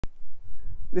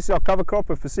This is our cover crop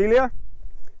of Phacelia.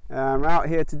 We're out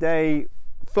here today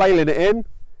flailing it in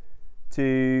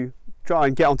to try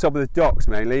and get on top of the docks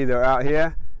mainly. They're out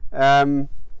here.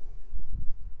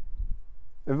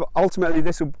 Ultimately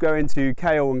this will go into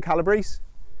kale and calabrese,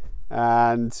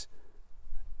 and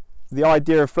the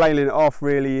idea of flailing it off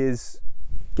really is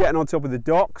getting on top of the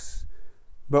docks,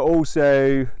 but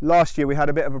also last year we had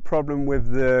a bit of a problem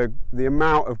with the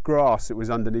amount of grass that was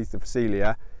underneath the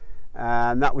Phacelia,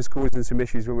 and that was causing some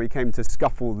issues when we came to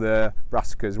scuffle the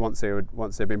brassicas once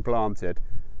they'd been planted.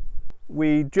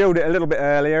 We drilled it a little bit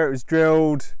earlier. It was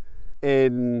drilled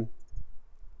in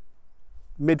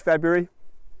mid-February,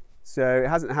 so it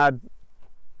hasn't had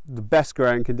the best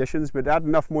growing conditions, but it had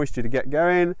enough moisture to get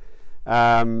going.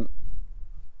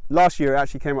 Last year it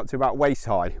actually came up to about waist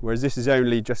high, whereas this is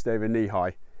only just over knee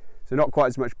high, so not quite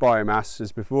as much biomass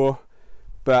as before.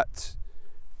 But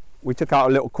we took out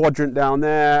a little quadrant down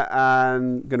there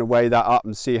and going to weigh that up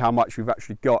and see how much we've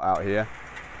actually got out here.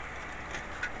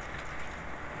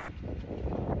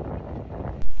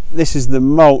 This is the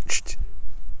mulched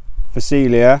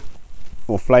Phacelia,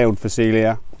 or flailed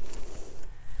Phacelia,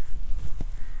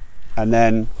 and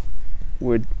then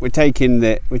we're taking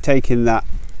that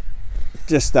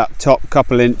just that top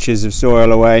couple inches of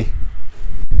soil away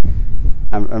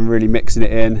and really mixing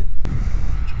it in.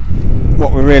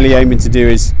 What we're really aiming to do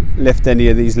is lift any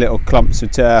of these little clumps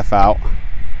of turf out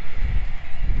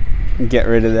and get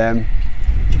rid of them.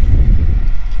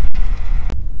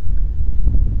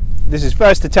 This is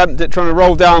first attempt at trying to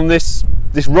roll down this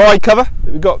rye cover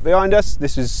that we've got behind us.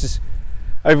 This is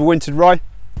overwintered rye.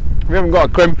 We haven't got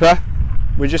a crimper,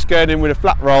 we're just going in with a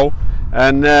flat roll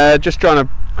and just trying to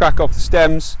crack off the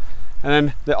stems, and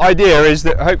then the idea is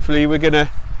that hopefully we're going to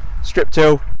strip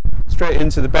till straight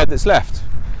into the bed that's left.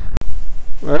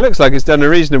 Well, it looks like it's done a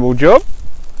reasonable job.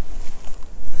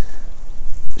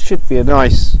 Should be a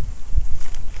nice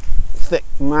thick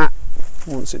mat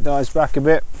once it dies back a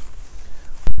bit.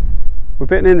 We're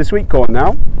putting in the sweet corn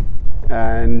now,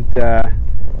 and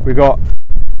we've got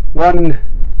one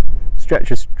stretch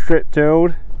of strip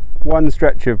tilled, one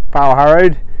stretch of power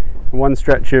harrowed, and one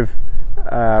stretch of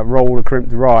rolled or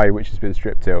crimped rye which has been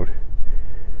strip tilled.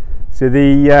 So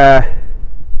the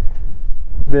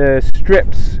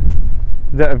strips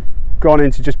that have gone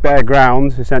into just bare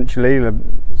ground, essentially, the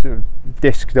sort of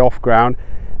disked off ground,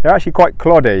 they're actually quite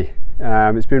cloddy.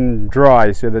 It's been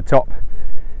dry, so the top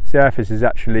surface has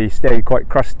actually stayed quite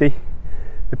crusty.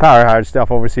 The power harrowed stuff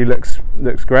obviously looks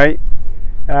great,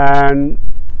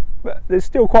 but there's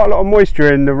still quite a lot of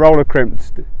moisture in the roller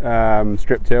crimped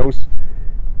strip tills.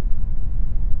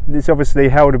 This obviously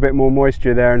held a bit more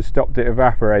moisture there and stopped it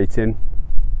evaporating.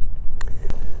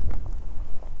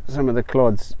 Some of the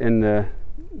clods in the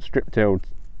strip tilled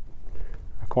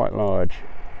are quite large,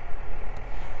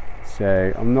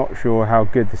 so I'm not sure how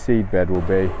good the seed bed will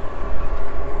be.